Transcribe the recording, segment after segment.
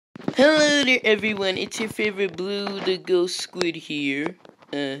Hello there, everyone. It's your favorite Blue the Ghost Squid here.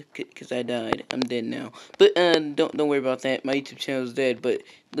 Cause I died. I'm dead now. But don't worry about that. My YouTube channel is dead. But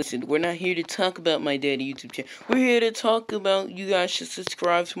listen, we're not here to talk about my dead YouTube channel. We're here to talk about you guys should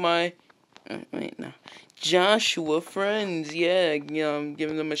subscribe to my Joshua friends. Yeah, I'm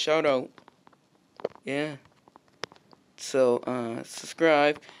giving them a shout out. Yeah. So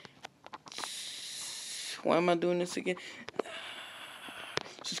subscribe. Why am I doing this again?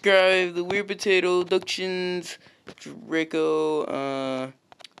 Subscribe, the Weird Potato, Ductions, Draco,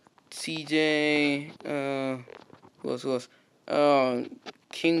 CJ, who else?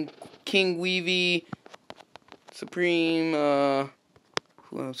 King Weavy, Supreme,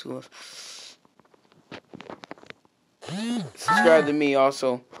 who else? Subscribe to me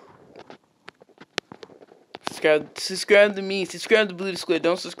also. Subscribe to me. Subscribe to Blue the Squid.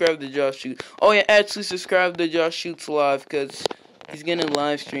 Don't subscribe to Josh Shoots. Oh yeah, actually subscribe to Josh Shoots Live because he's gonna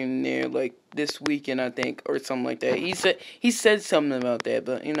live stream there like this weekend, I think, or something like that. He said something about that,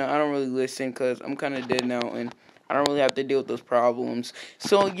 but I don't really listen because I'm kind of dead now and I don't really have to deal with those problems.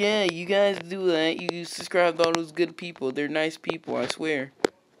 So yeah, you guys do that. You subscribe to all those good people. They're nice people, I swear.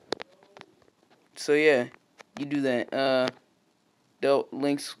 So yeah, you do that. The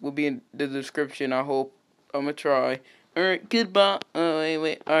links will be in the description. I hope. I'm gonna try. Alright, goodbye.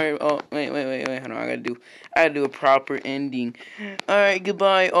 Wait. Alright, wait. Hold on, I gotta do a proper ending. Alright,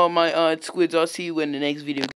 goodbye, all my squids. I'll see you in the next video.